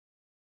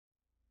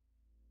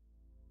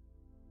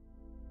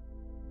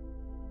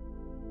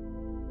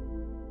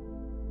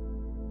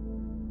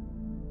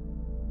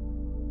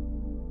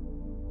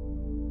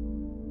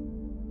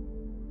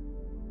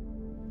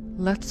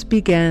Let's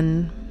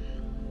begin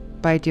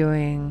by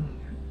doing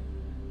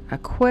a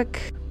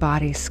quick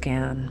body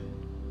scan.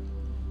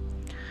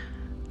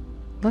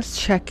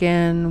 Let's check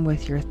in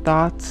with your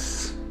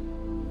thoughts,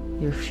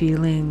 your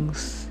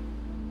feelings,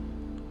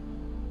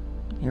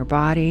 your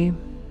body.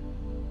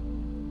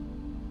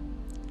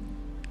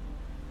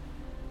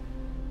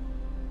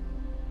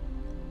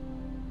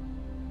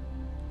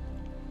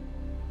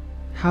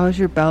 How does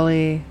your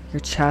belly,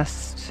 your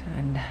chest,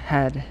 and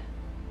head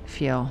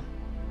feel?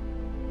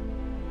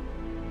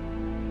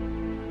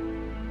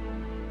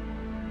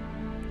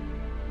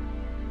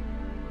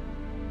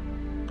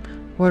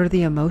 What are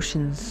the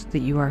emotions that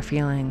you are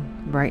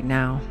feeling right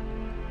now?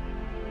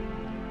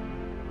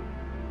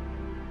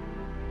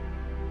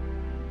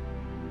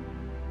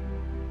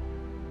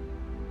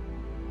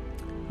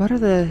 What are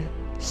the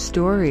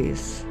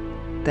stories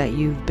that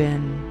you've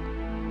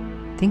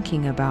been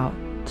thinking about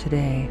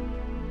today?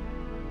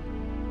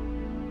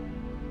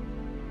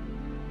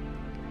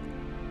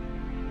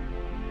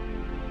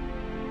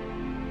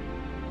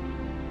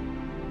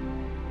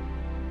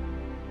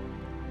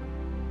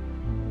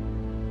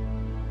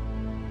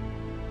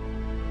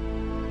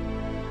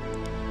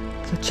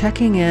 So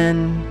checking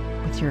in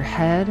with your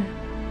head,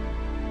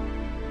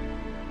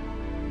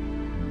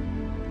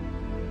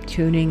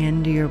 tuning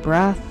into your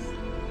breath,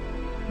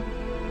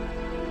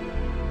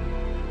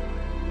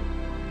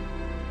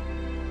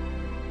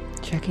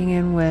 checking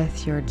in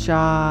with your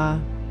jaw,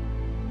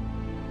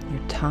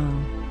 your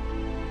tongue,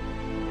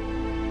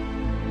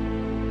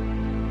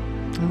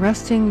 and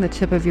resting the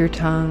tip of your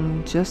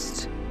tongue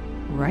just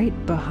right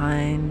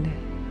behind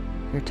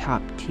your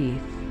top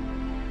teeth,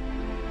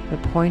 the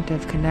point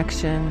of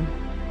connection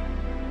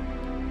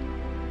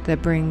that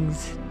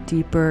brings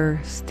deeper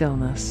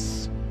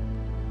stillness.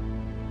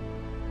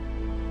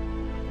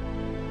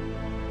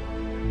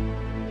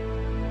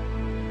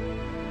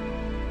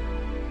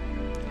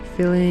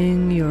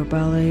 Filling your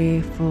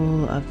belly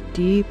full of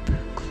deep,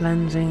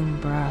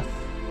 cleansing breath.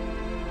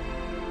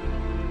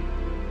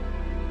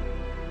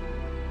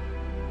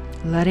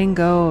 Letting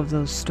go of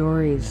those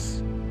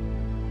stories.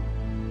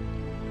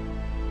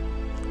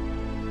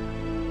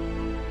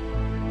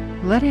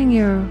 Letting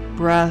your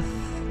breath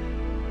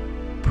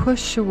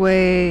push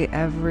away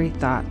every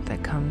thought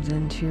that comes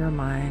into your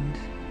mind.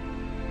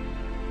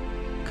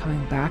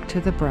 Coming back to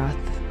the breath.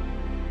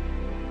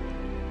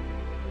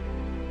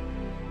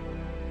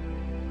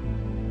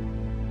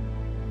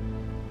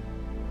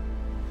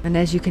 And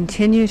as you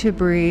continue to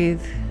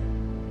breathe,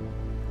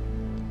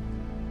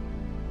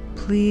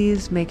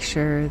 please make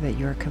sure that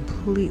you're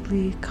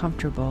completely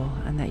comfortable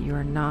and that you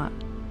are not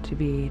to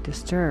be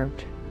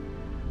disturbed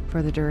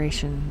for the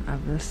duration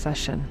of this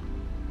session.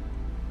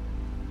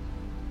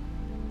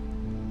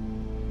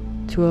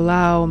 To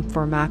allow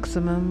for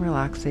maximum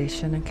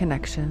relaxation and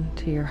connection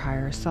to your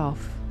higher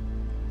self.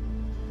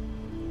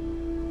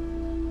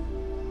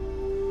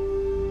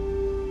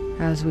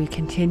 As we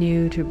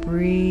continue to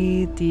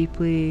breathe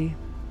deeply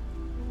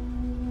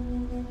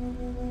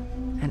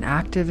and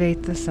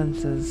activate the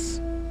senses.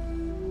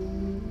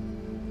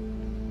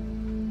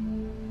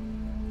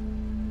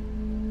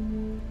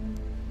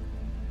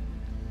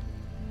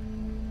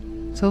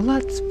 So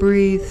let's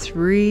breathe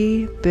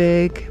 3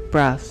 big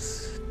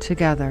breaths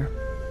together.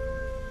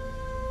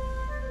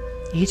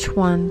 Each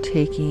one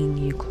taking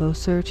you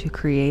closer to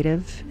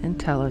creative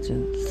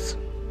intelligence.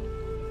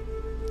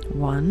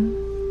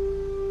 1.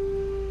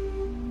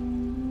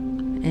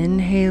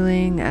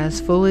 Inhaling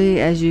as fully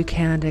as you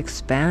can,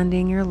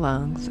 expanding your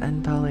lungs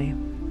and belly.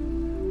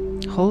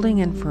 Holding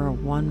in for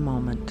 1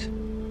 moment.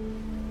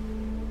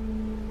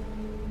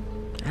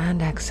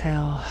 And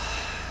exhale.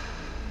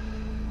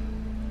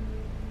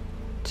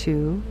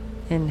 2.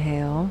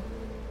 Inhale.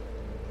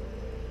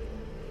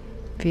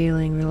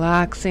 Feeling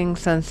relaxing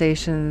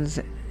sensations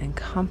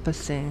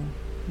encompassing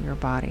your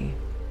body.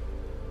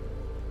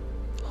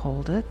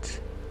 Hold it.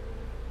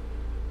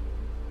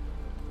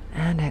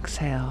 And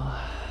exhale.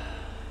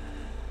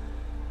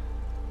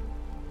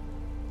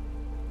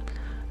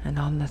 And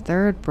on the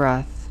 3rd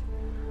breath,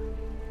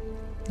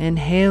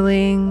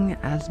 inhaling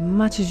as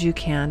much as you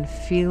can,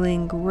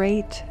 feeling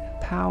great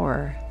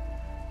power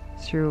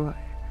through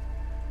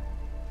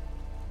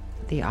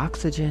the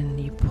oxygen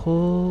you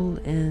pull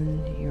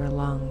in your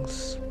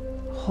lungs.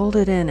 Hold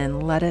it in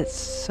and let it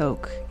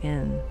soak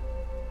in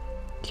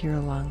to your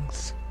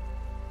lungs.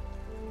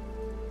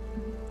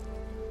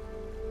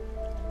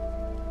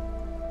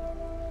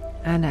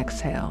 And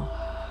exhale.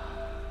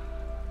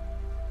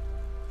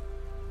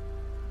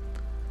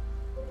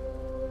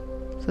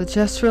 So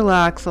just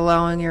relax,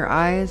 allowing your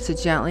eyes to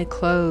gently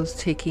close,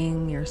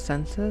 taking your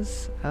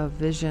senses of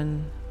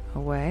vision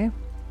away.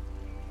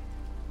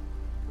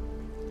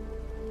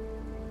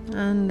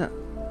 And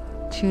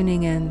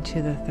tuning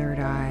into the 3rd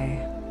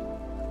eye.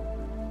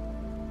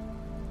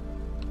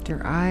 With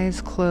your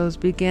eyes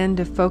closed, begin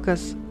to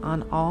focus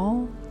on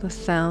all the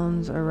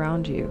sounds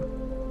around you.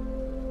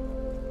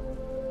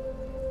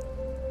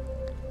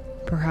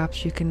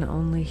 Perhaps you can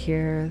only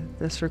hear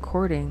this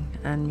recording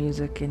and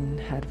music in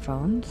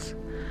headphones.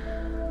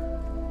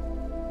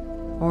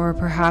 Or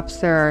perhaps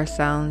there are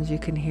sounds you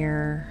can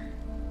hear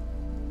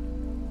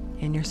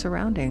in your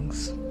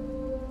surroundings.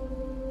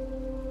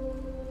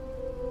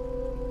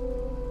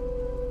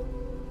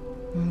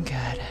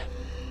 Good.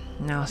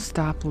 Now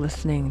stop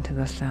listening to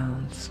the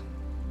sounds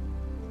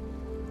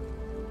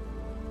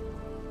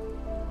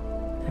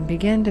and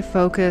begin to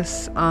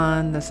focus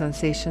on the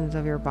sensations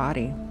of your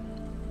body.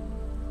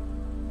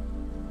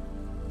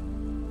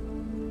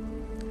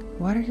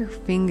 What are your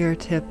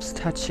fingertips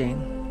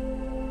touching?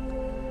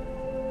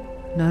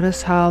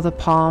 Notice how the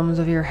palms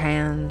of your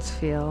hands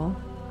feel.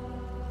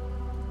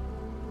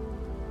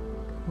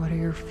 What are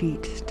your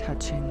feet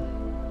touching?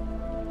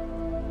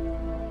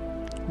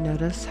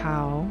 Notice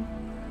how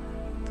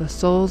the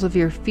soles of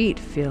your feet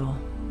feel.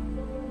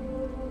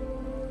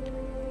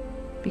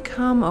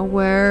 Become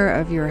aware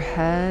of your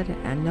head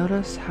and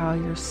notice how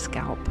your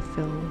scalp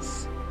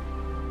feels.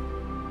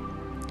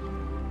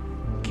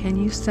 Can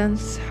you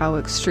sense how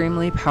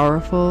extremely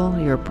powerful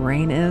your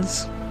brain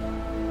is?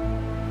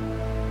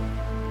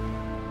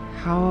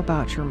 How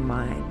about your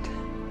mind?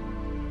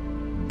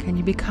 Can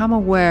you become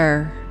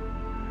aware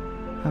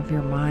of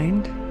your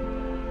mind?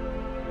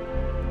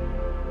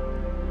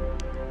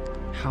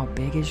 How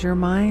big is your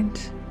mind?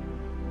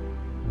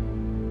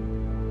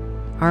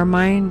 Our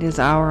mind is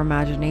our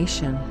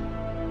imagination.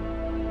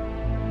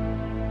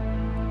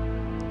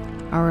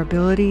 Our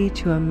ability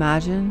to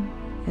imagine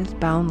is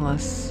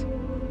boundless.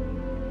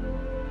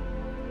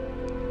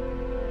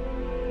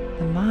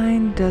 The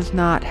mind does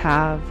not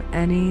have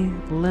any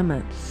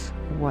limits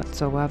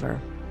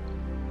whatsoever.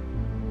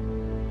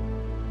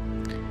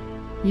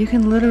 You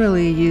can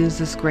literally use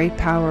this great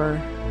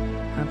power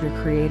of your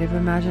creative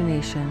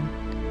imagination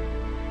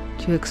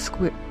to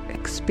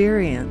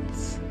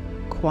experience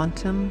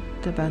quantum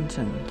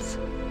dimensions.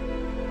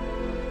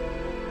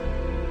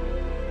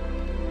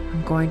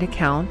 I'm going to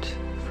count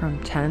from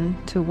 10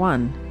 to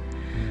 1,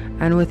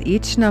 and with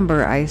each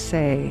number I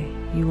say,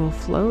 you will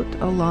float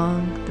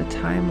along the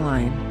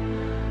timeline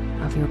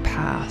of your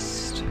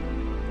past,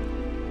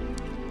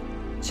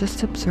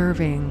 just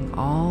observing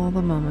all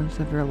the moments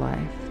of your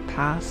life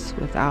pass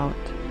without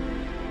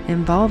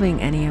involving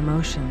any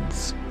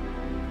emotions.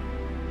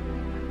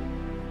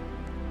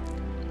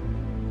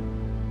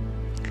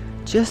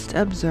 Just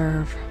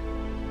observe.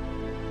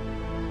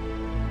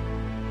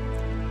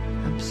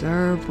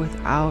 Observe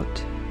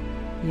without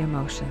the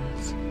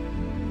emotions.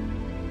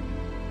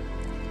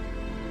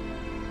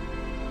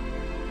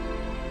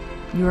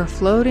 You are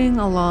floating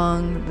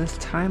along this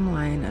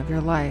timeline of your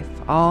life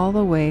all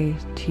the way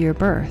to your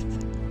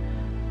birth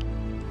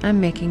and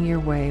making your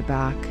way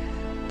back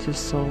to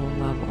soul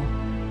level,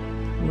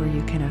 where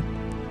you can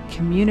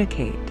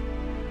communicate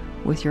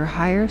with your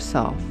higher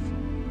self,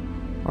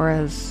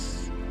 or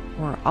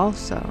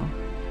also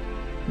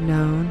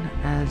known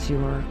as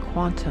your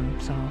quantum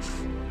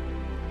self.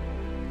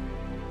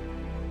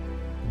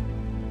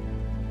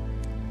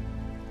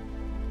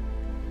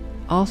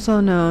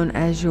 Also known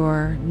as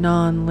your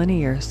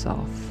non-linear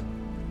self.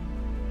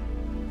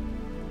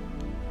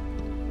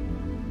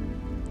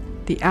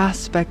 The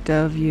aspect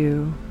of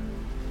you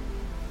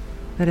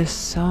that is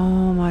so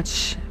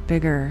much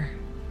bigger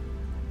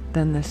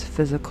than this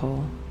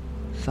physical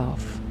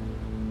self.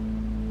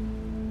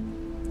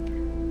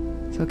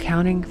 So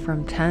counting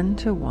from 10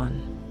 to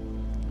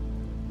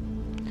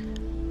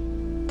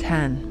 1.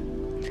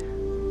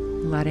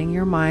 10. Letting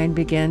your mind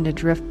begin to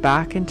drift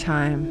back in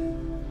time.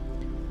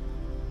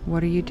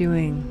 What are you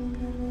doing?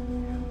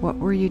 What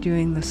were you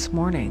doing this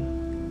morning?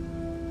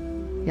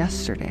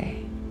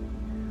 Yesterday?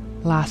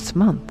 Last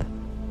month?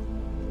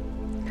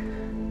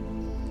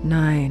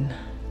 9.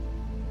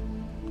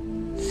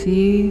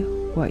 See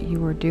what you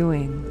were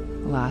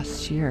doing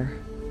last year.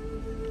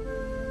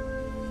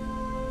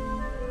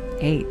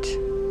 8.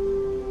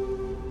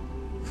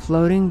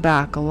 Floating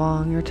back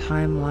along your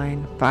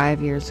timeline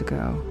 5 years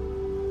ago.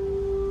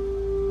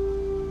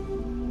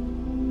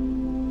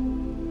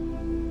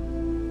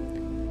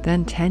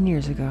 10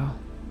 years ago.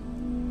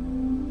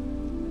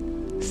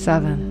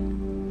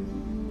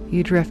 7.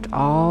 You drift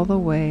all the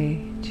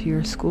way to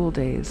your school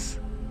days.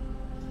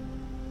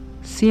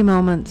 See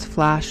moments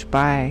flash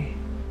by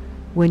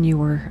when you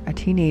were a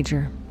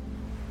teenager.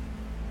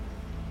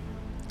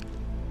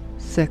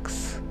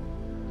 6.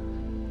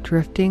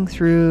 Drifting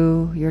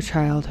through your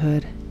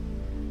childhood.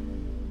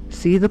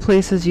 See the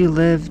places you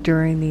lived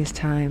during these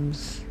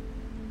times.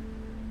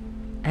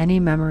 Any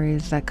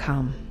memories that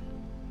come.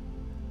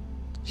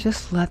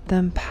 Just let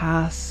them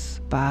pass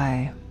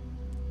by.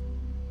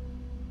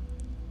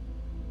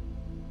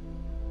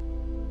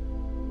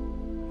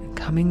 And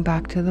coming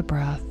back to the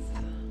breath.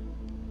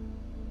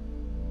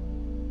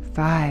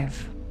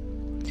 5.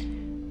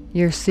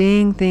 You're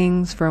seeing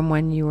things from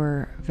when you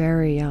were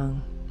very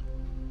young.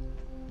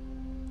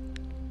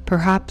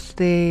 Perhaps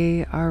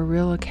they are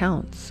real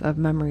accounts of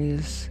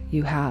memories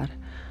you had.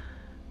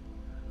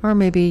 Or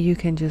maybe you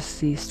can just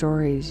see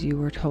stories you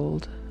were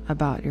told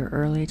about your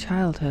early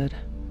childhood.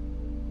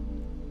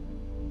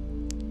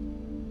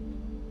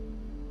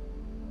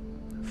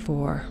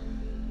 4.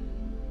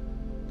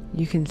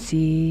 You can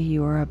see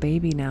you are a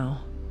baby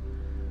now,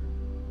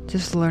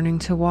 just learning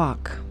to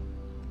walk.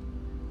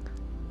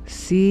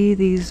 See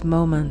these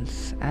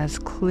moments as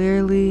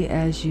clearly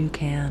as you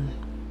can.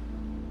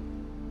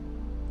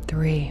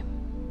 3.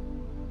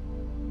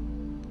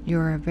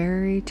 You're a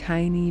very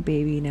tiny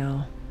baby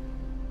now.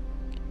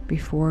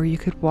 Before you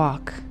could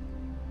walk,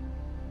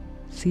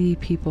 see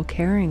people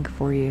caring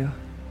for you.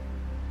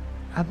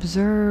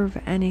 Observe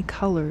any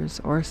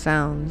colors or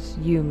sounds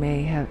you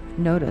may have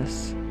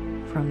noticed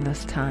from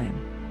this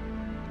time.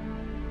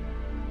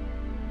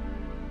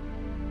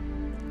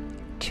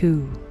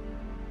 2.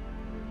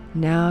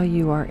 Now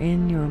you are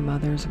in your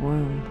mother's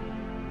womb,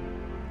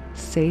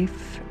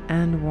 safe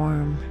and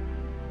warm.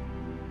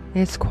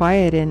 It's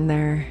quiet in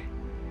there,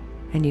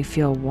 and you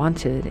feel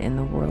wanted in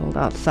the world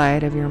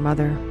outside of your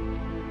mother.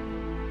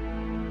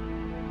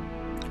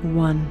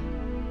 1.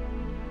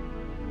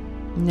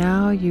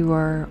 Now you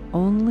are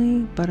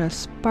only but a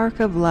spark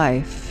of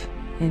life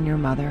in your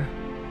mother,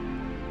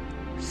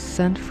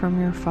 sent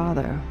from your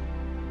father.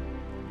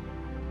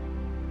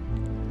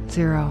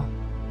 0.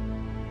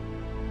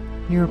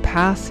 You're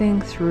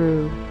passing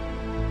through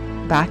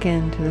back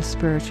into the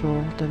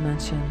spiritual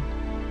dimension,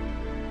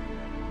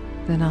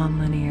 the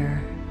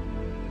nonlinear,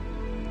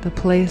 the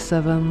place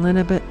of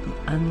unlimited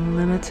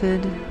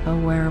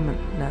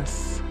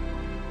awareness.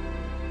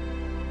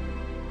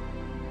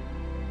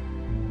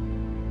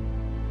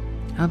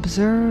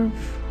 Observe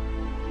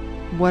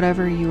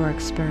whatever you are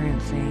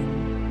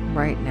experiencing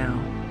right now.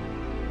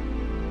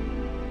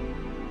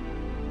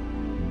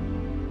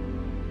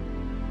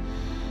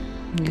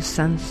 You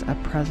sense a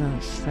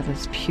presence that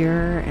is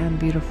pure and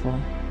beautiful.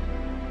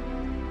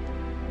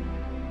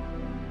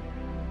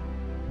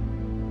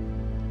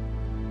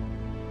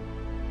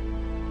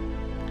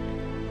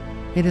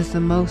 It is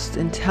the most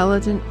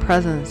intelligent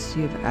presence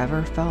you've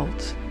ever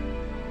felt.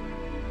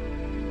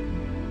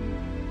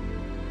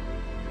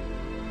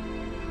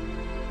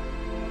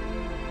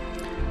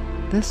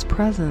 This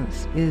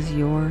presence is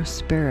your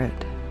spirit,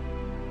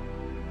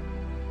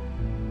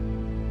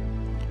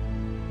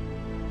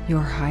 your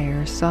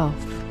higher self.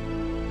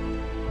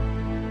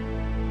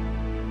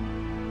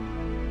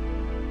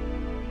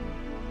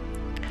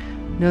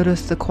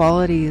 Notice the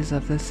qualities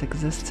of this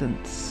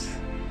existence.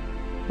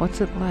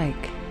 What's it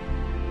like?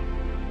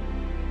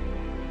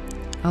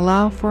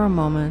 Allow for a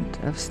moment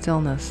of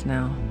stillness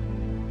now.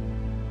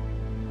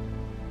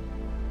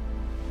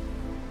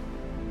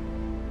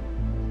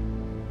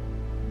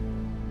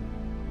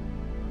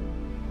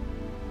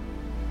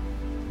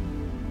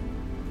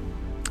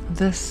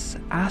 This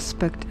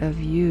aspect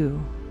of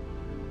you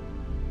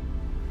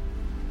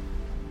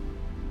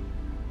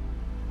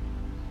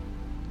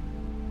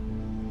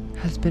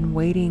has been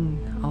waiting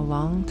a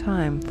long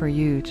time for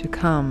you to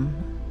come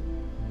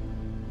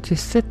to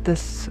sit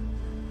this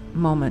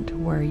moment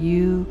where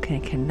you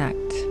can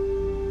connect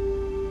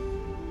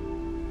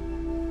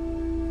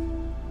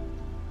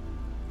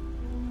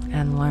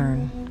and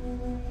learn.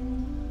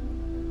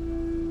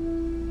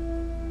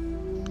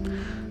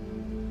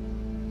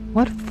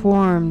 What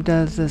form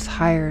does this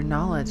higher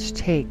knowledge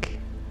take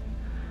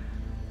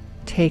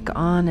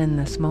on in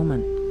this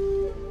moment?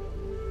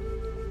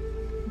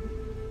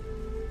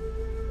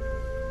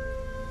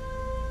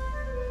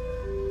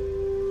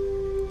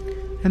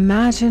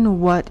 Imagine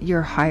what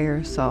your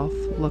higher self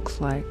looks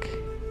like.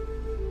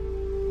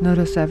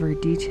 Notice every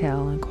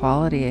detail and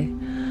quality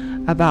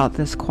about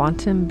this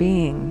quantum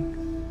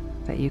being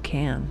that you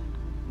can.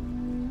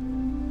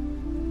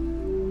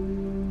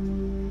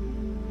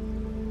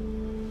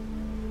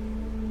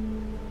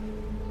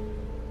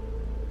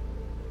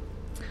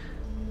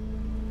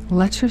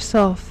 Let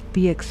yourself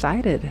be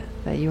excited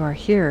that you are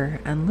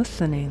here and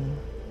listening.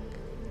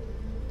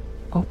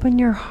 Open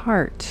your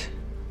heart.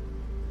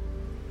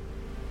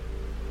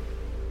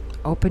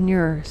 Open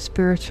your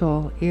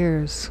spiritual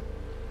ears.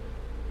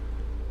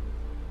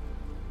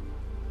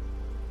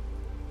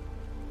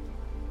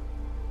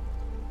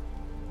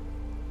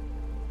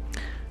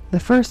 The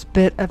first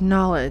bit of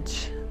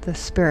knowledge the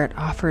Spirit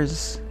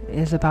offers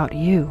is about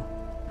you.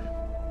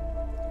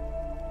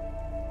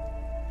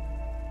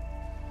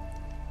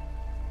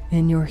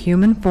 In your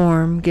human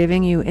form,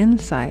 giving you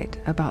insight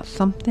about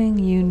something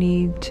you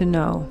need to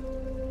know.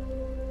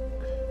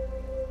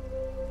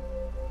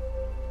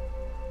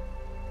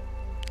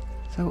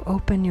 So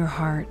open your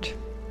heart.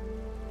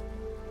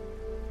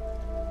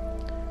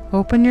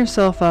 Open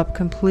yourself up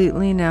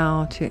completely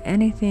now to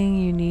anything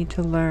you need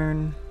to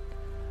learn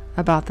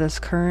about this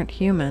current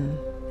human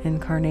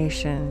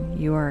incarnation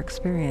you are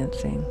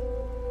experiencing.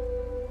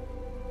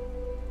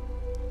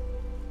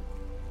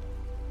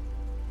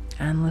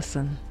 And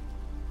listen.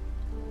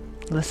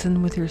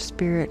 Listen with your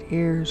spirit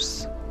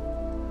ears.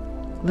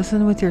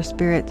 Listen with your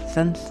spirit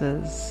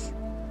senses,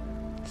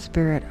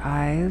 spirit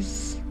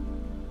eyes.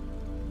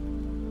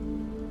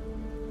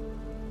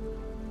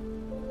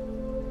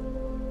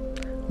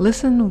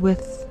 Listen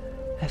with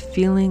a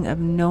feeling of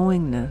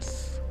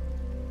knowingness.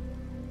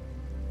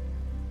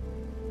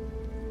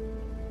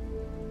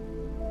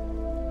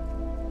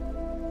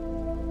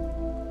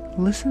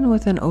 Listen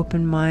with an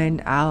open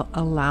mind,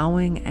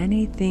 allowing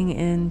anything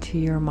into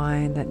your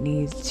mind that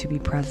needs to be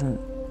present.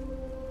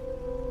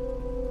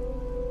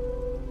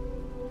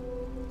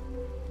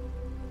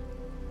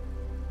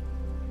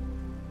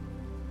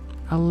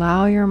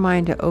 Allow your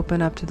mind to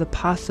open up to the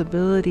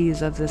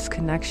possibilities of this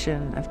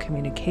connection, of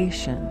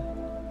communication.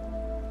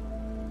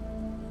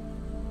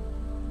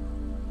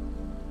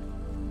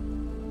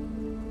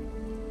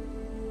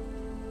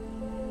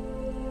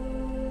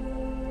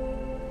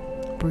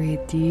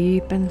 Breathe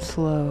deep and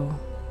slow.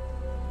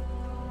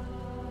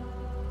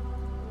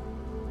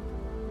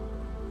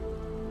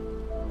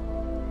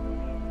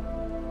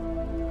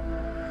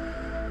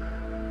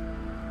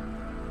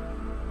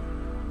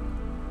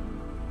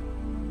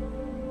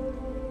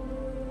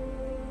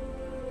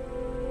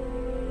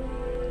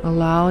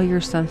 Allow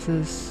your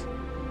senses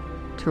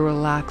to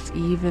relax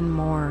even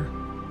more.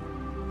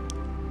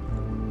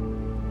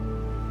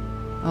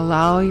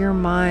 Allow your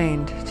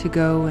mind to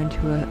go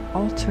into an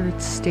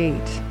altered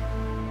state.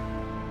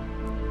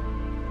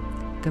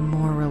 The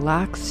more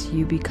relaxed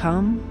you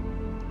become,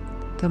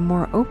 the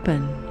more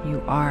open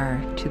you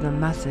are to the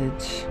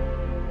message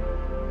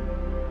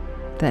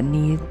that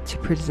needs to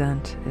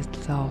present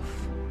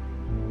itself.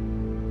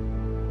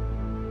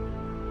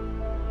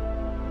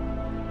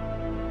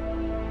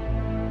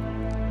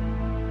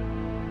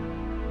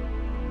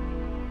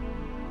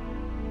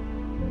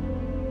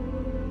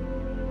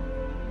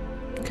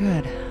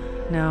 Good.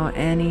 Now,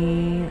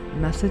 any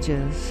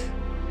messages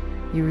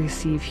you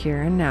receive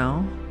here and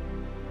now,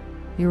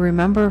 you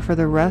remember for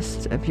the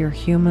rest of your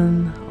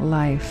human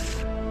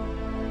life.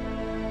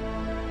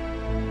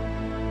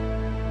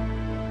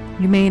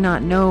 You may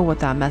not know what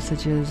that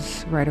message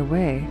is right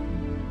away.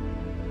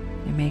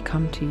 It may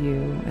come to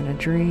you in a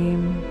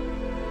dream.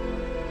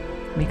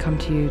 It may come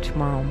to you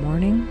tomorrow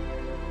morning.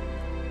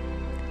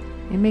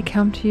 It may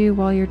come to you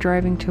while you're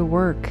driving to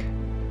work.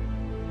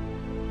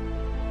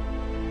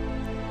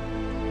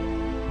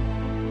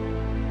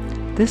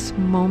 This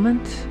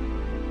moment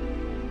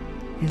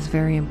is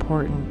very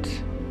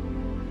important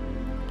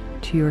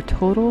to your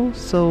total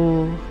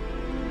soul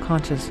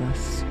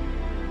consciousness.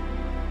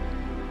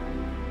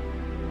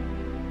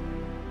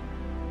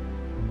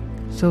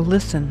 So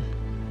listen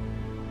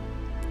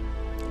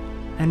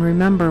and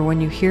remember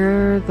when you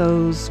hear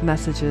those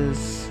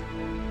messages,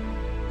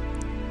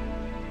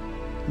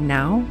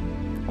 now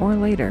or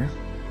later,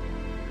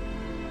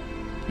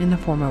 in the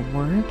form of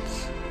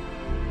words,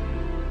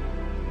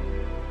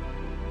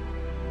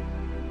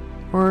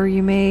 or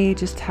you may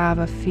just have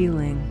a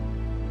feeling.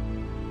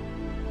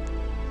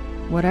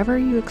 Whatever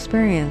you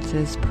experience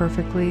is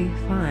perfectly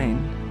fine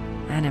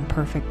and in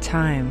perfect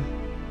time.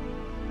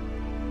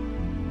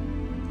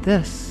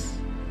 This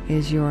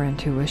is your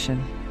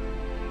intuition.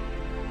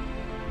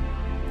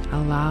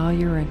 Allow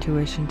your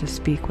intuition to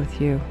speak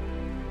with you.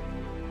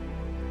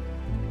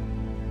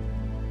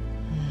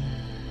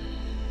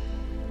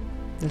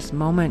 This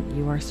moment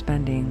you are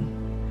spending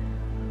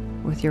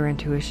with your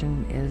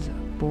intuition is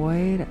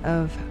void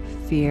of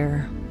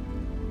fear.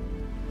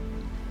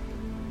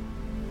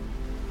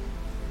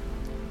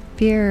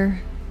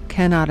 Fear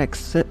cannot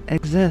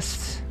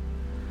exist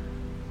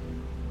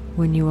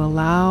when you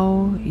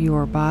allow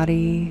your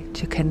body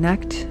to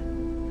connect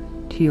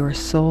to your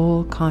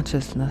soul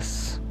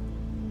consciousness.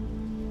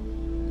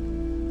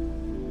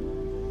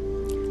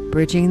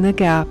 Bridging the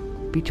gap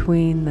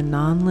between the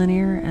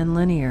nonlinear and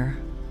linear,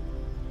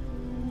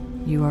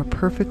 you are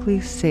perfectly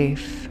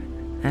safe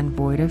and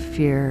void of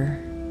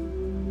fear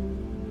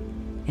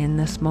in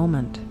this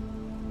moment.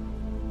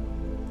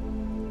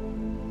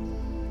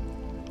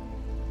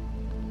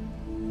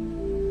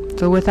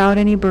 So without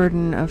any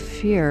burden of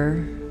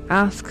fear,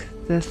 ask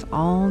this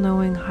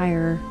all-knowing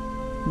higher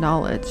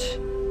knowledge.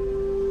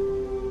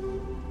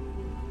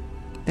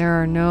 There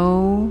are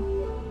no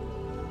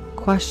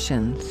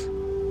questions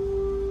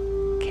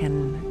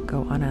can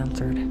go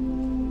unanswered.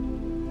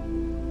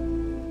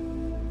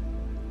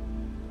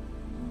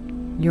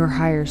 Your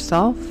higher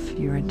self,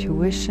 your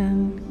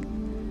intuition,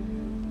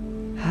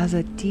 has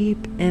a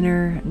deep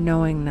inner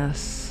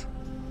knowingness.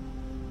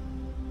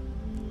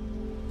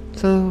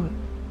 So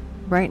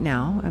right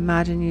now,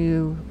 imagine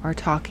you are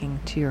talking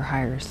to your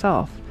higher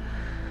self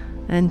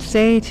and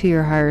say to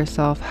your higher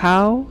self,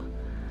 how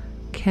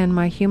can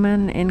my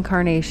human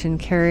incarnation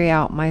carry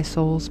out my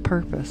soul's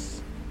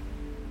purpose?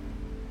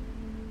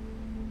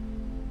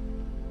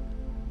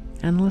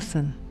 And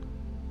listen.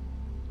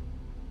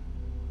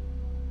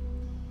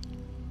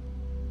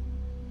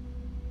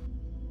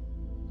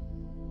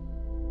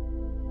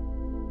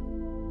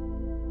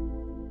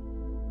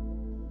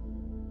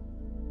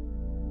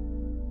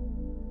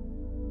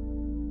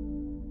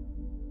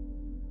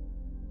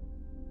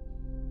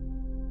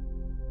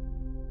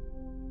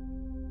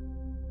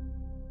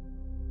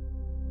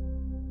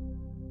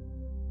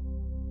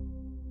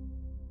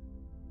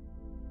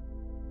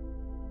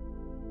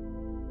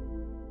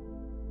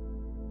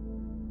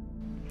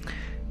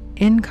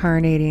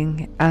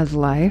 Incarnating as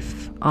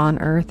life on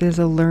earth is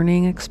a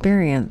learning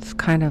experience,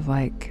 kind of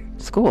like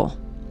school.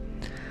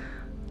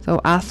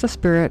 So ask the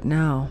Spirit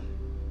now,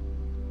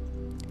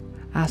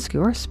 Ask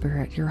your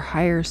spirit, your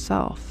higher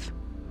self,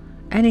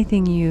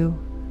 anything you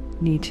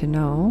need to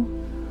know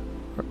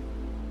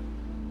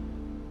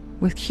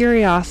with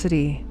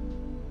curiosity.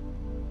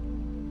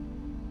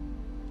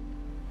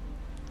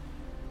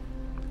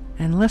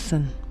 And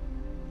listen.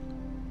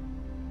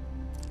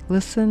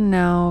 Listen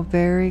now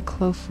very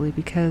closely,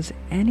 because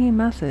any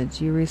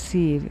message you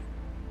receive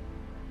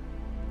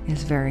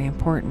is very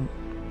important.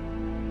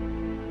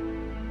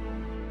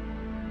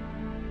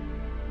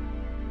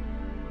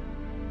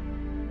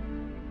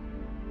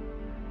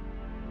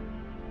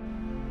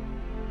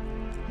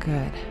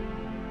 Good.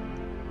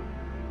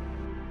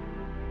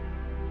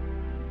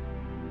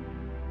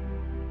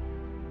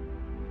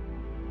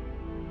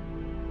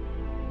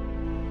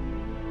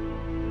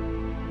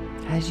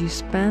 As you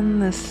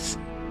spend this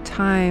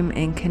time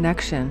in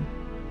connection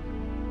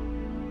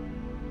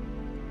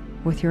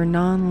with your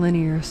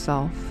non-linear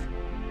self,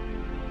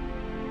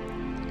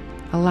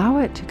 allow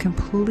it to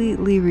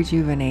completely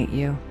rejuvenate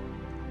you.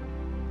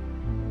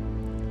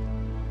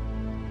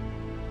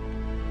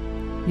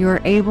 You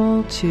are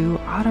able to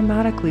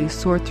automatically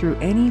sort through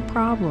any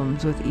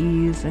problems with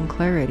ease and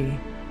clarity.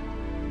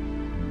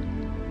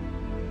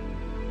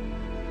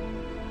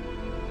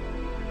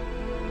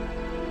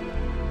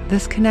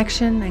 This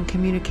connection and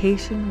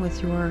communication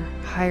with your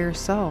higher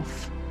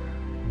self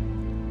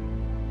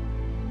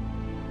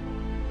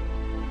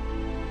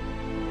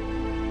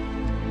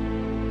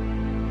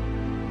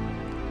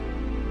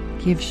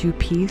gives you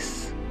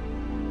peace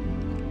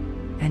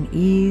and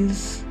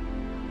ease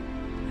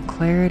and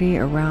clarity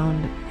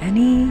around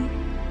any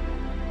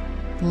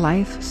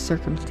life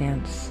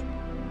circumstance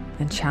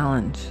and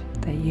challenge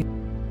that you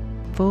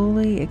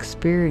fully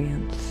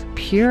experience.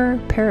 Pure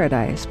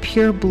paradise,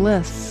 pure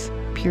bliss,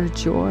 pure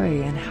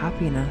joy and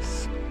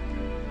happiness.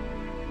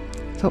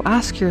 So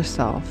ask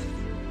yourself,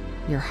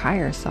 your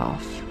higher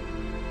self,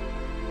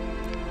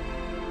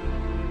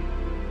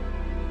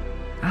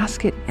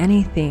 ask it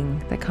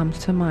anything that comes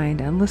to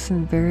mind and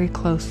listen very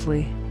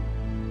closely.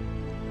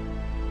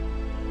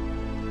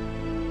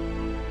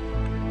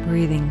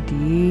 Breathing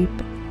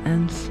deep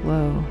and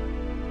slow.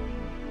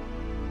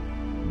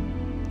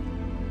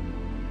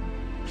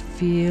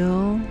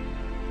 Feel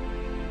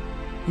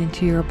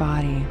into your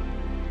body.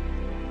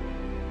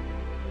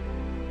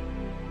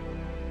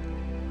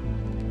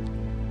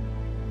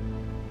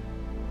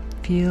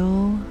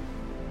 Feel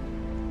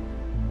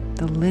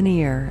the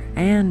linear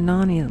and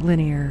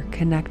non-linear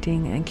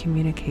connecting and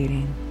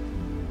communicating.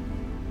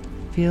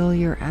 Feel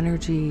your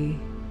energy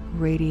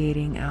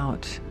radiating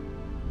out.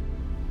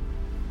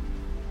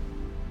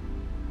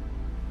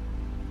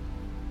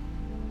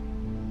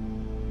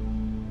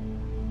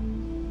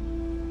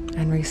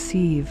 And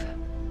receive.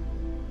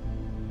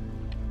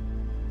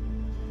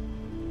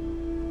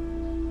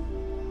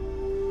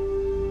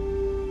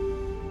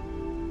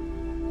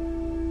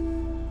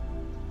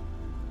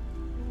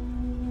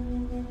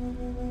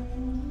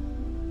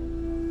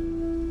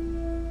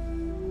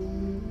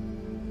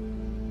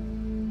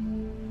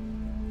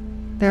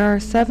 There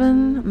are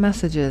 7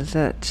 messages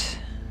that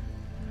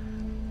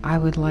I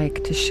would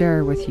like to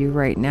share with you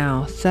right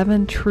now.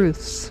 7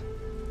 truths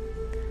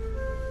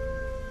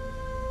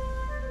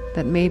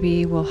that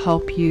maybe will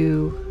help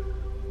you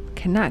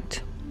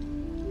connect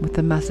with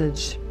the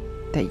message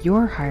that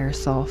your higher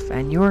self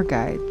and your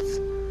guides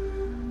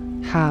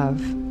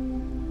have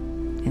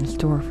in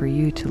store for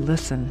you to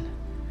listen.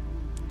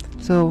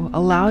 So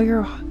allow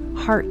your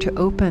heart to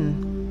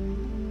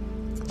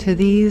open to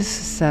these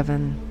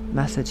 7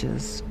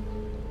 messages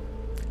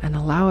and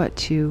allow it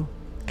to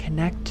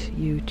connect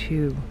you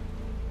to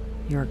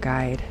your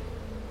guide,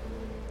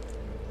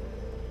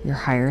 your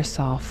higher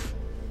self.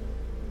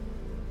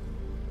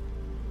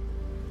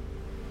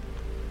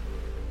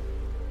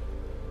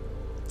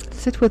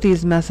 Sit with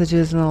these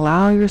messages and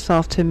allow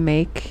yourself to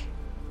make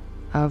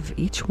of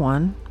each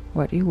one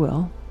what you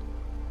will.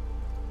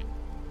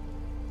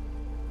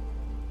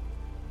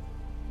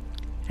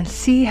 And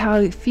see how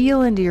you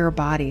feel into your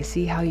body.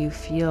 See how you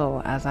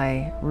feel as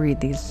I read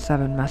these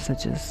 7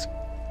 messages.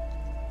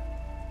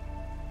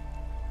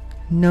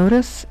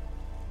 Notice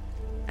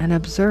and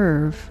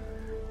observe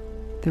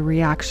the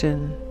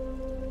reaction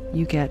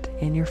you get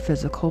in your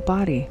physical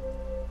body.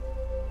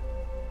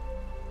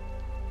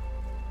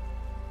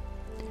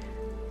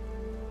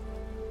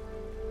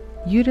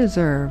 You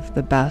deserve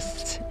the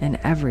best in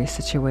every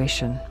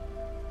situation.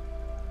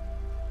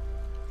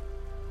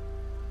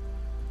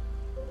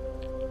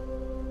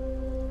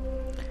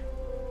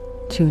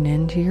 Tune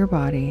into your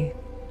body.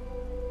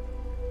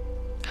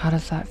 How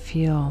does that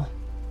feel?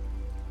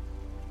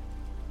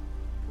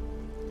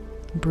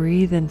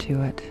 Breathe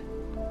into it.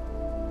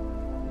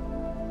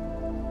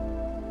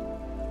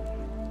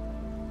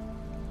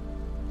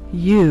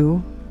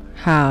 You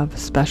have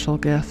special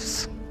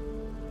gifts.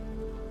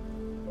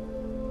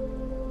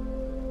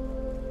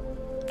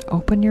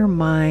 Open your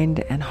mind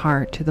and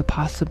heart to the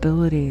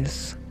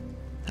possibilities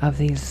of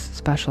these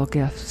special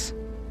gifts.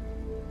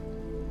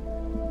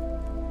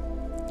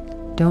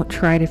 Don't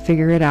try to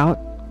figure it out.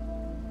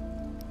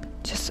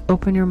 Just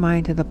open your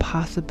mind to the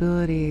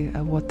possibility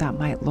of what that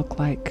might look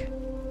like.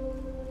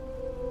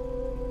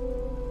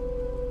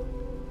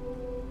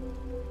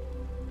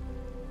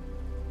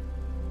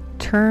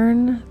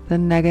 turn the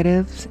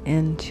negatives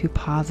into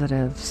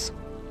positives.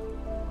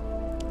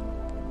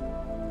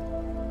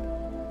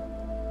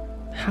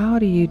 How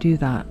do you do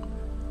that?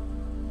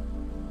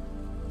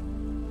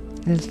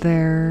 Is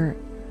there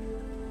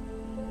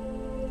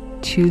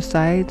two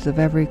sides of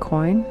every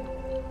coin?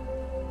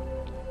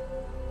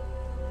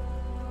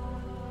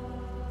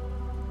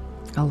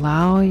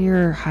 Allow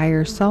your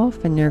higher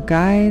self and your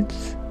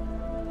guides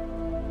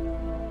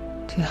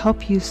to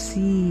help you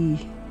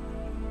see.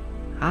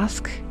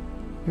 Ask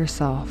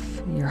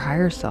yourself, your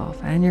higher self,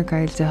 and your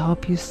guides to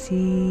help you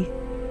see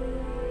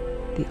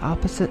the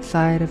opposite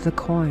side of the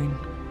coin,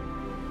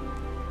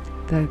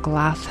 the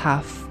glass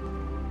half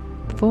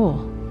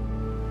full.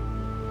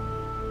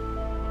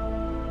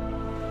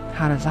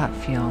 How does that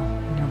feel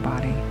in your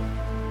body?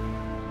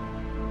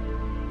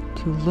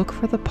 To look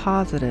for the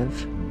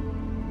positive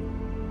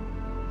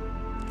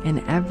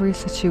in every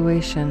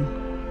situation,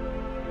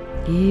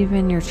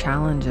 even your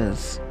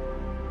challenges.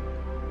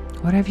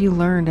 What have you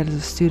learned as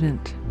a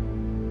student?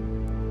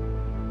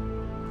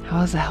 How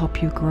does it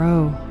help you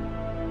grow?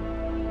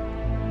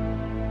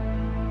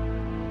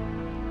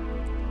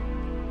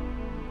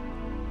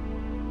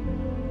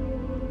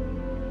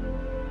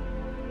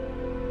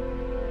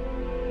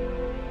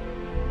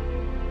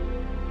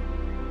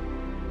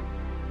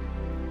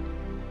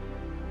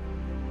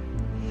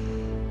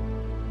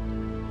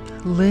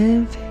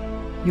 Live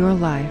your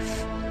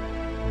life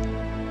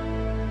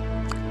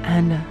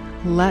and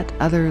let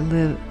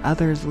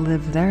others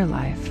live their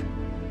life.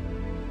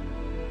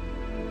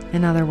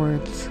 In other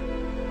words,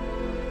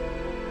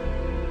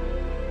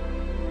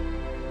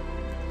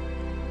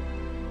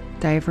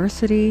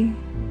 diversity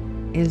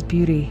is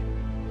beauty.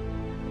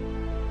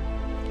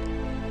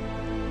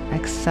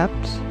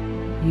 Accept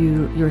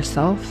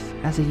yourself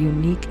as a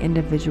unique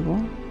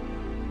individual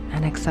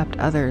and accept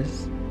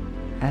others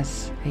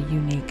as a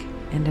unique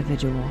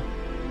individual.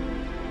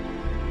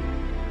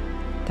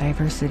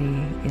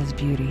 Diversity is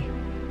beauty.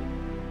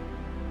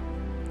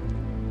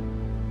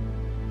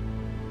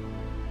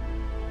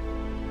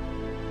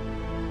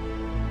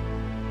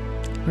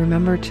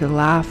 Remember to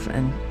laugh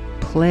and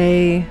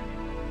play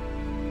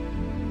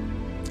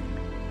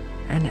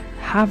and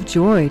have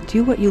joy.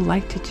 Do what you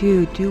like to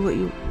do.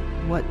 Do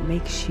what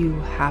makes you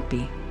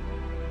happy.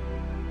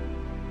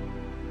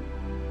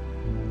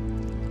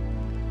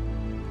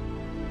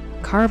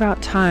 Carve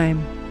out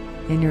time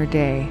in your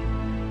day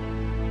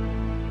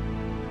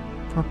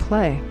for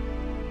play.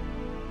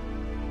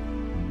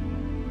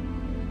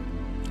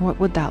 What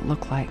would that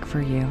look like for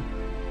you?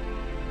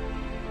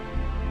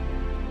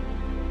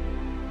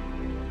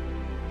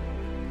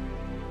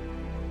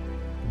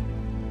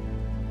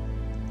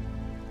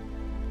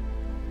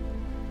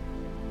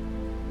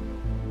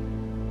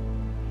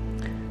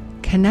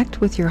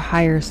 Connect with your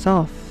higher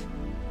self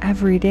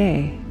every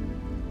day.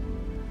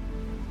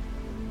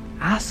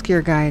 Ask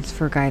your guides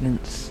for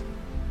guidance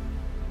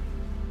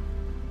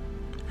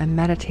and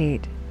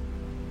meditate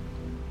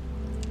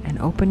and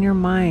open your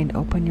mind,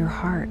 open your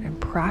heart,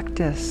 and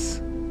practice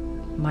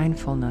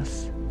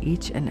mindfulness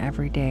each and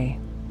every day.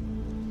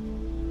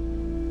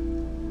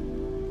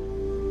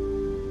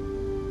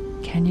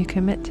 Can you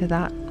commit to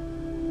that?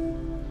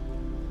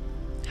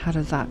 How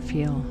does that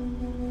feel?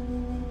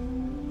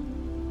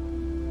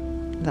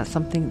 Is that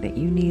something that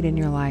you need in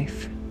your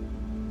life?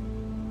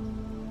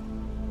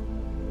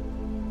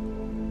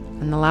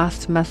 And the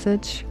last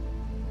message,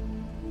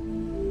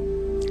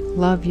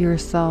 love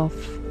yourself.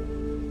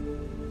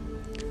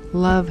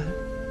 Love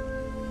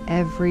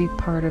every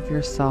part of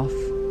yourself.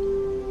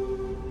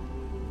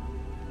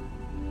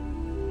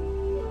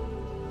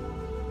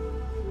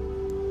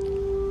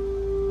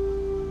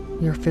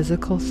 Your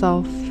physical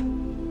self,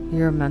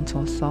 your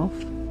mental self,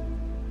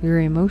 your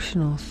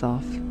emotional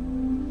self,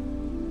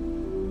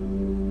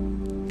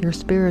 your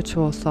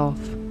spiritual self.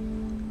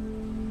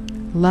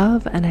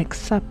 Love and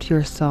accept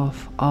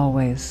yourself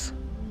always.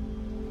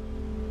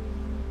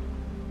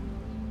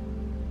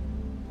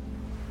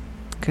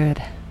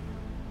 Good.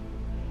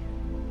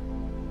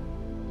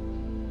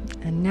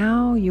 And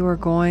now you are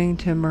going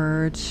to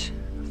merge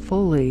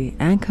fully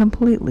and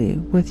completely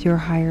with your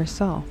higher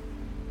self.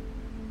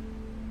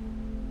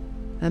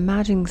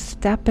 Imagine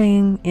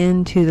stepping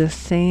into the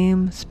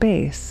same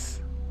space.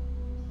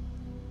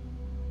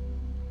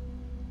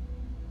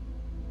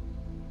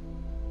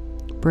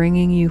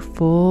 Bringing you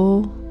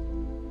full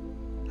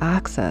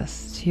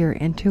access to your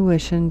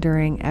intuition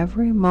during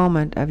every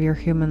moment of your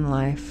human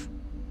life.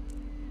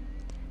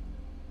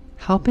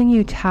 Helping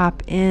you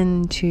tap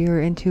into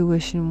your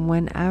intuition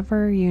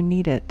whenever you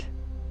need it.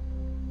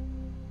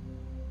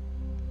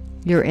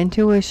 Your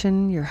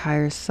intuition, your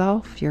higher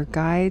self, your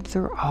guides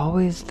are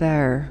always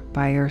there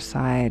by your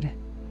side,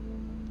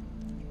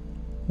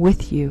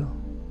 with you,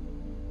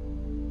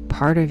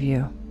 part of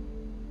you.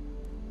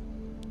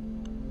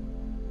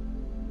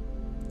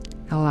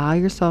 Allow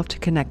yourself to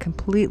connect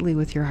completely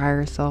with your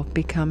higher self,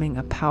 becoming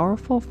a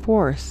powerful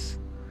force,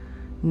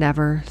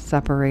 never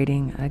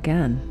separating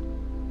again.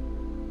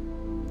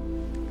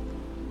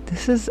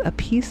 This is a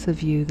piece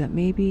of you that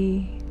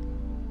maybe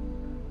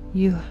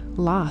you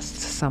lost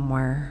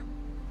somewhere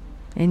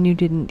and you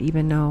didn't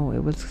even know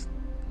it was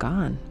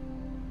gone.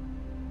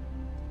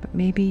 But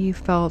maybe you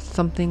felt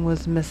something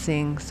was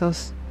missing, so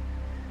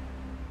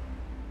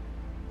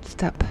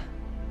step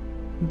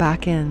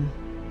back in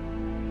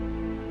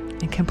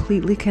and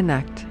completely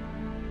connect,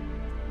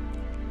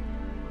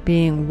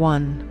 being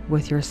one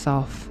with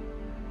yourself,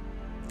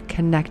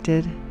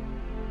 connected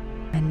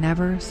and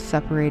never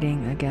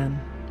separating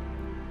again.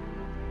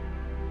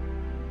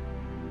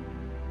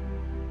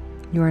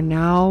 You are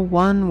now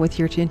one with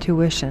your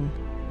intuition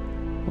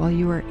while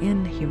you are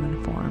in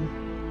human form,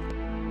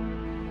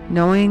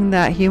 knowing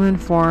that human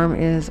form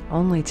is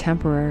only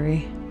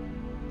temporary.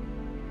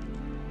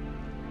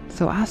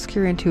 So ask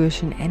your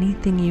intuition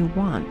anything you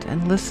want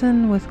and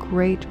listen with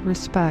great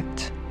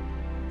respect.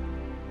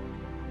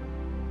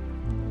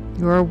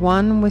 You are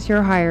one with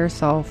your higher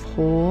self,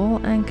 whole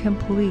and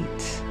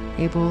complete,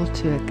 able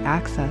to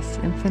access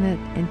infinite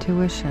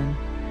intuition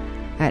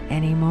at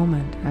any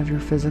moment of your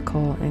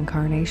physical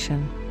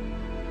incarnation.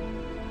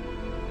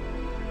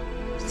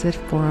 Sit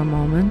for a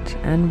moment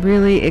and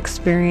really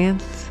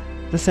experience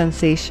the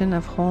sensation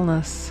of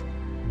wholeness.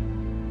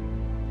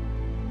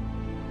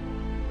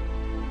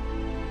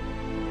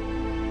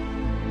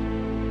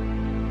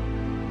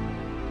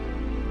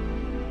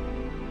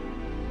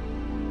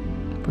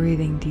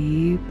 Breathing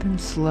deep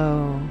and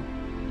slow.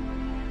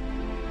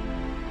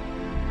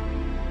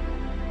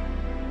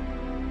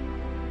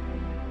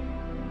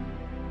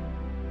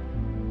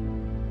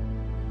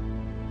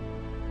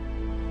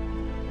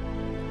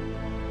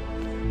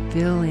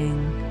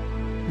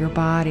 Feeling your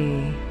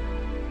body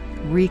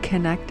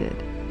reconnected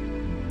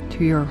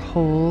to your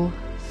whole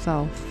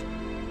self.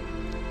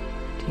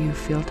 Do you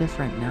feel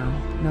different now?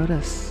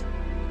 Notice.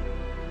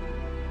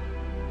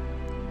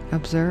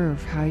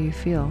 Observe how you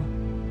feel.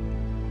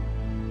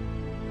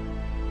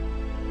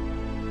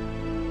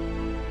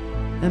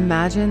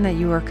 Imagine that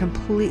you are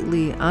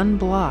completely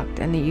unblocked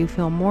and that you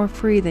feel more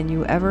free than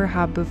you ever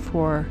have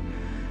before.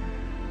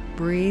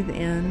 Breathe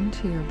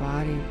into your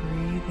body,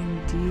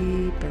 breathing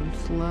deep and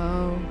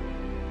slow.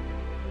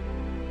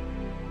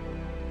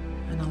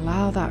 And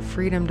allow that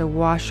freedom to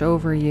wash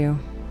over you.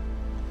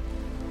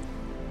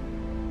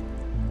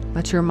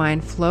 Let your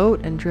mind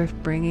float and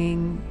drift,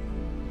 bringing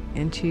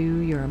into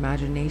your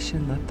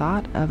imagination the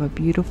thought of a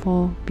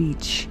beautiful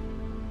beach.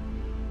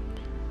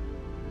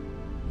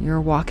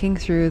 You're walking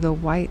through the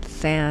white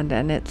sand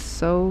and it's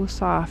so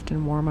soft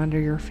and warm under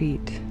your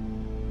feet.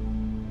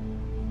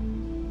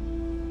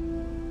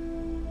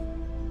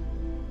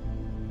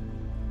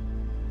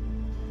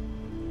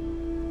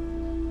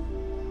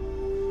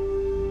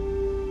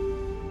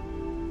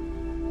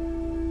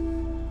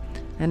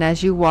 And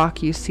as you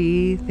walk, you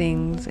see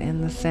things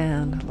in the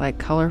sand like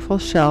colorful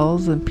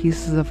shells and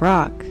pieces of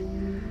rock,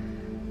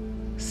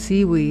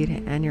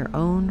 seaweed, and your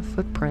own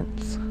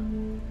footprints.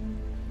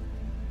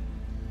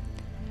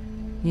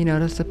 You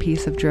notice a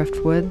piece of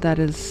driftwood that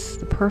is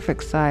the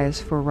perfect size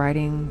for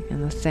writing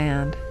in the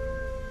sand.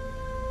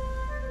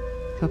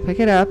 So pick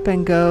it up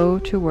and go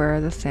to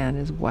where the sand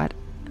is wet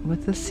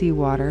with the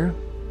seawater.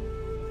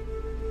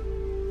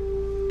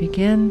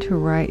 Begin to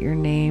write your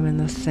name in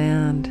the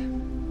sand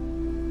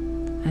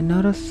and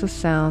notice the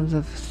sounds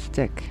of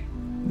stick,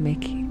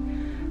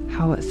 making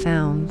how it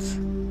sounds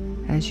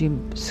as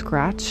you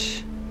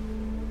scratch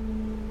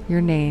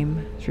your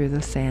name through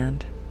the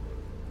sand.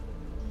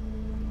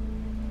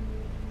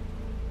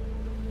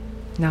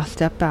 Now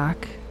step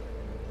back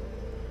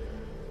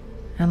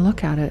and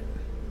look at it.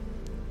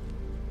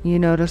 You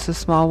notice a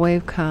small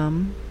wave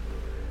come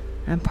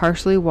and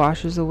partially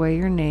washes away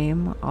your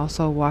name,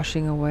 also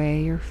washing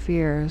away your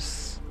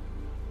fears.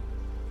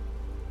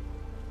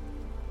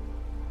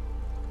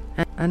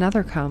 And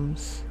another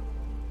comes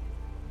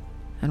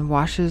and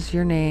washes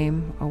your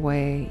name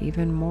away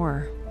even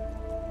more,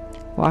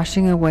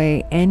 washing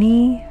away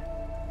anything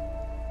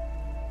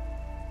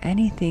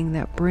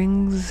that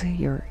brings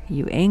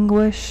you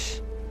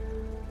anguish.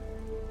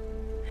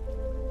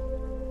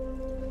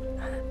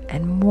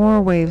 And more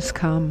waves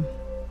come.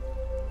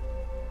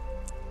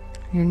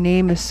 Your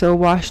name is so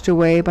washed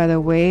away by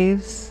the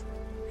waves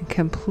and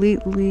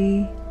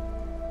completely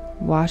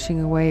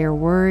washing away your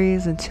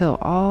worries until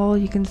all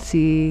you can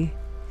see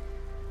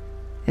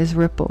is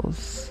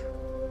ripples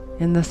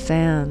in the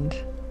sand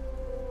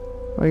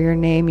where your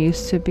name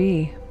used to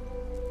be.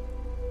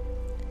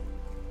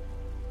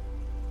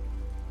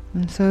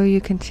 And so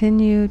you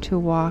continue to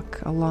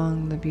walk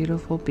along the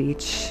beautiful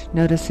beach,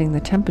 noticing the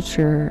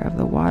temperature of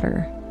the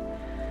water.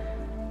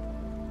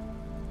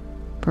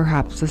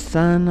 Perhaps the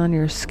sun on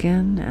your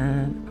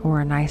skin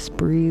or a nice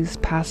breeze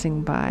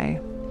passing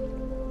by.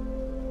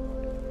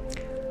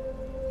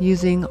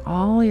 Using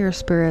all your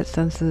spirit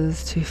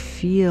senses to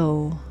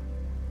feel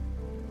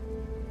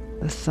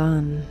the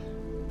sun.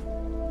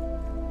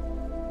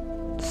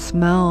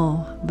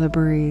 Smell the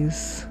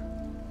breeze.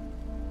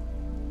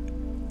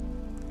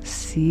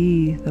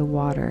 See the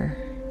water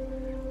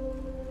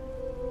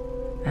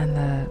and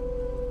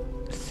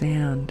the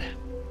sand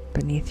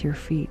beneath your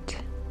feet.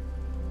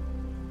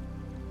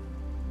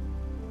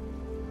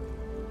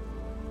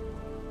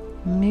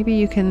 Maybe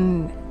you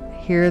can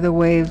hear the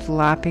waves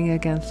lapping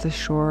against the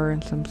shore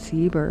and some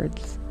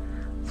seabirds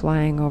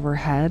flying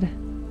overhead.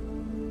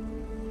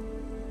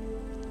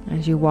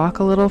 As you walk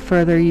a little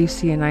further, you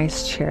see a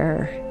nice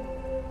chair.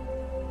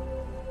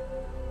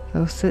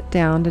 So sit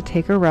down to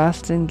take a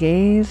rest and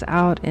gaze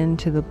out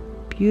into the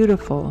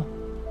beautiful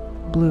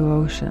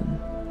blue ocean.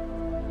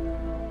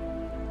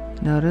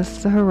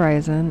 Notice the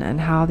horizon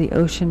and how the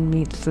ocean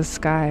meets the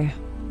sky.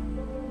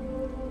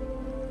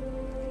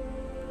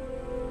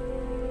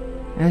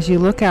 As you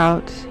look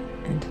out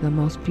into the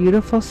most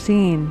beautiful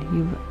scene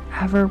you've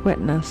ever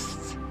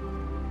witnessed,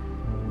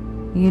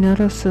 you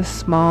notice a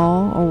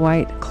small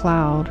white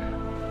cloud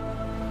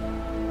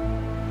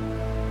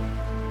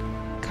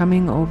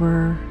coming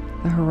over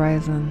the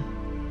horizon,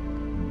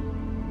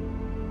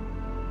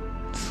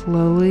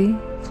 slowly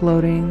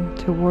floating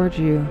towards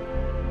you.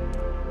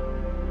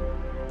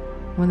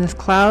 When this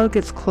cloud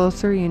gets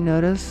closer, you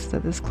notice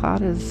that this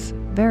cloud is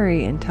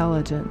very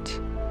intelligent.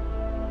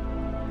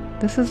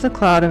 This is the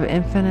cloud of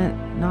infinite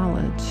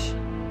knowledge.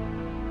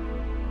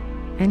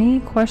 Any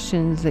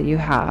questions that you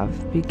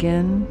have,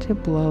 begin to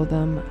blow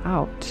them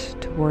out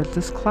towards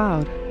this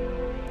cloud.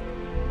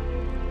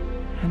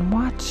 And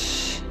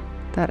watch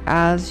that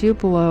as you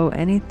blow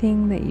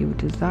anything that you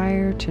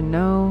desire to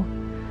know,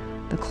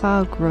 the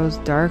cloud grows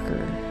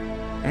darker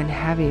and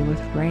heavy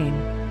with rain.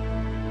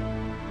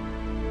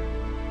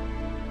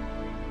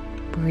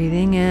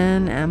 Breathing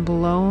in and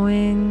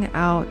blowing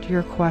out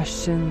your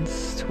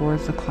questions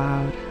towards the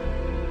cloud.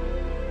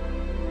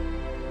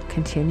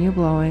 Continue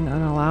blowing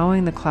and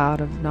allowing the cloud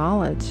of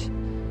knowledge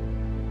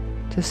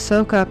to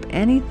soak up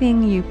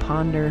anything you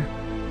ponder.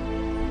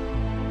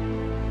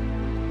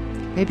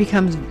 It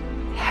becomes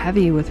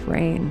heavy with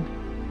rain.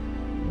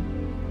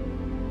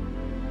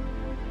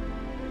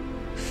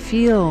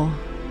 Feel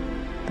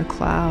the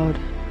cloud.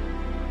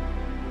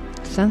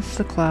 Sense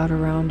the cloud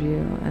around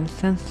you and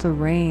sense the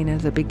rain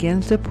as it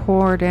begins to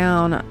pour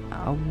down,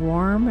 a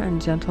warm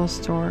and gentle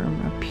storm,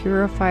 a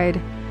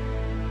purified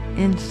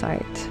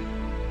insight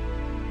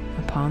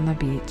upon the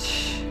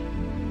beach.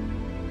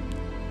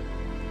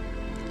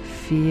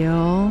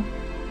 Feel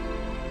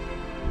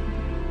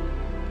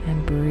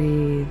and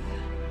breathe.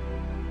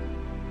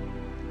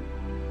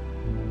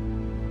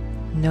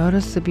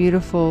 Notice the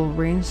beautiful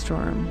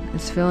rainstorm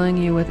is filling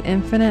you with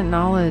infinite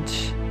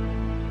knowledge.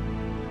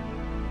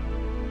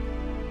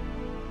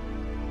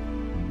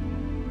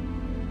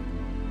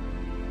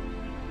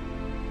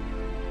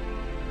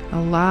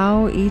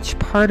 Allow each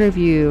part of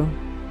you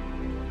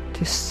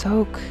to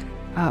soak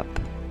up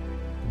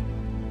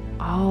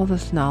all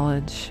this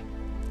knowledge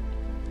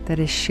that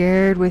is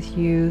shared with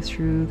you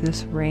through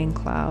this rain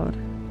cloud,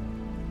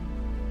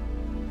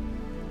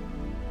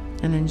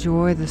 and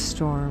enjoy the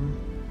storm.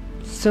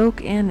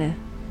 Soak in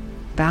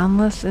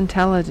boundless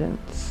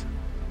intelligence.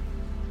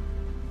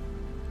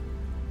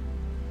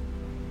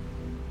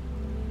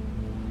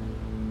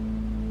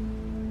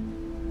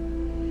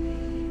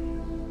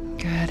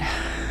 Good.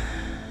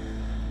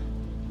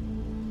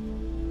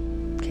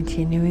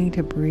 Continuing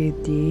to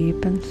breathe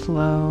deep and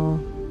slow.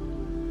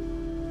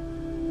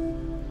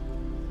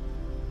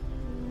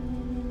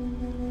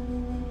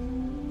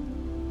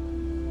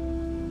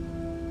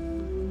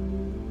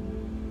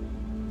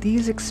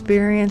 These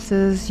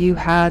experiences you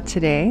had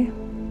today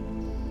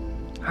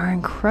are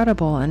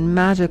incredible and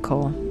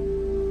magical.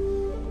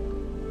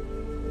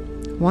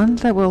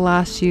 Ones that will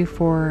last you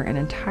for an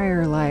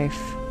entire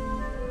life.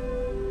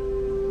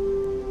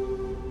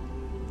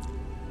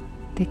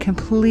 They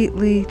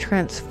completely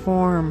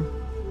transform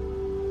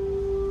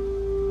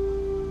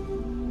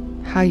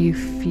how you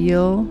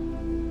feel,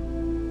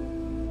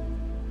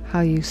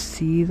 how you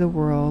see the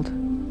world.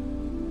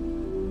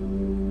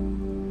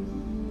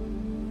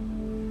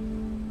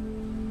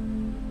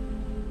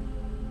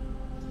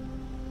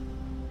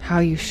 How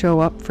you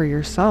show up for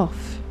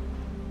yourself.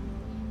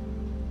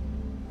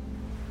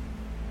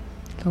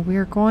 So we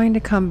are going to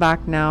come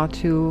back now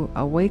to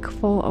a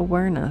wakeful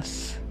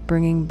awareness,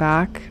 bringing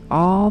back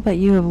all that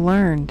you have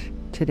learned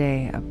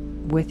today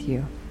with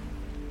you.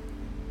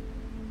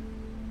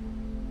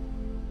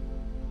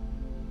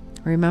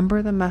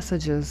 Remember the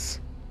messages.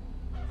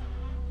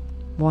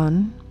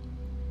 1,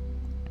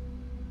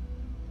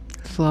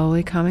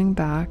 slowly coming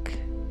back.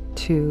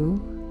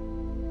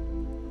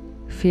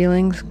 2,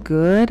 feelings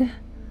good.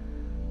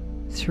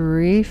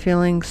 3,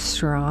 feeling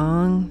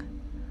strong.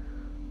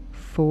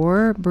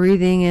 4,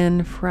 breathing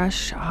in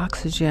fresh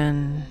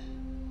oxygen.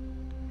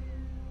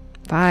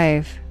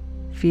 5,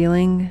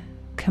 feeling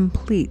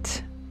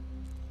complete,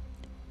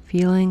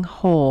 feeling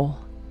whole,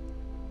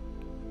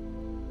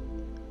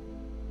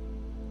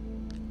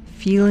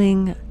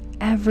 feeling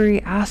every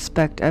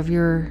aspect of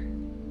your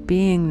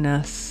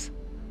beingness,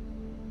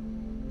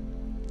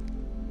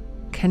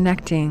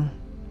 connecting,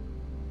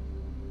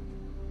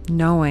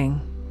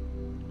 knowing.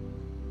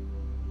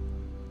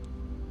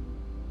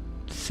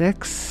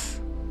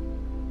 6,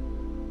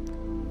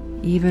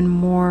 even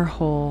more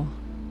whole.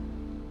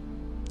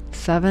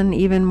 7,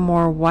 even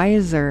more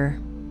wiser.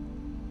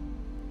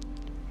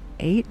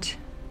 8,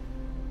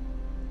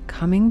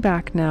 coming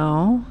back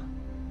now.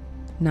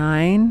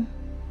 9.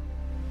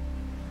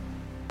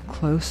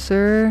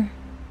 Closer.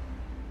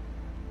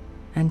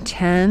 And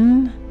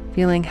 10.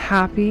 Feeling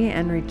happy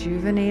and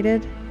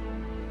rejuvenated.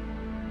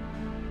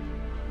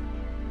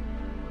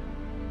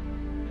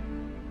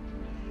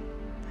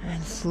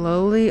 And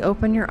slowly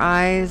open your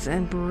eyes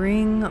and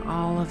bring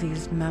all of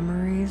these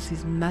memories,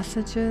 these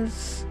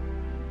messages,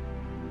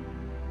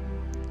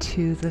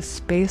 to the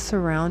space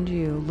around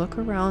you. Look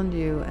around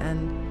you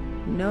and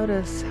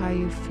notice how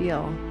you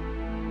feel.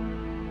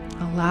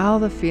 Allow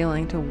the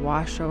feeling to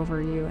wash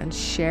over you and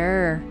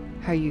share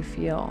how you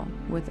feel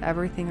with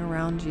everything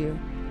around you.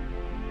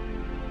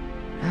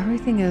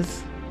 Everything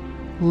is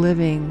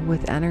living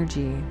with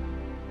energy.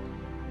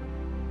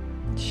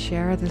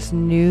 Share this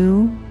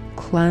new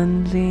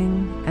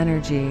cleansing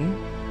energy,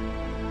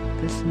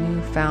 this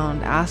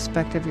newfound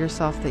aspect of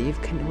yourself that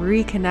you've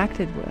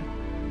reconnected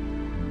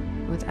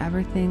with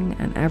everything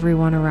and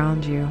everyone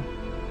around you.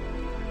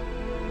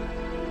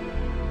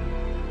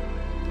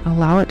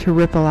 Allow it to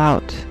ripple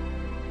out.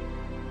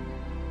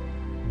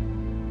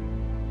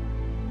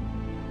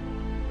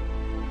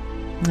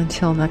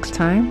 Until next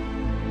time,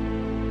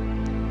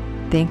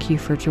 thank you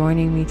for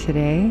joining me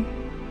today.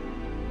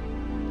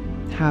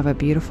 Have a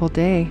beautiful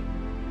day.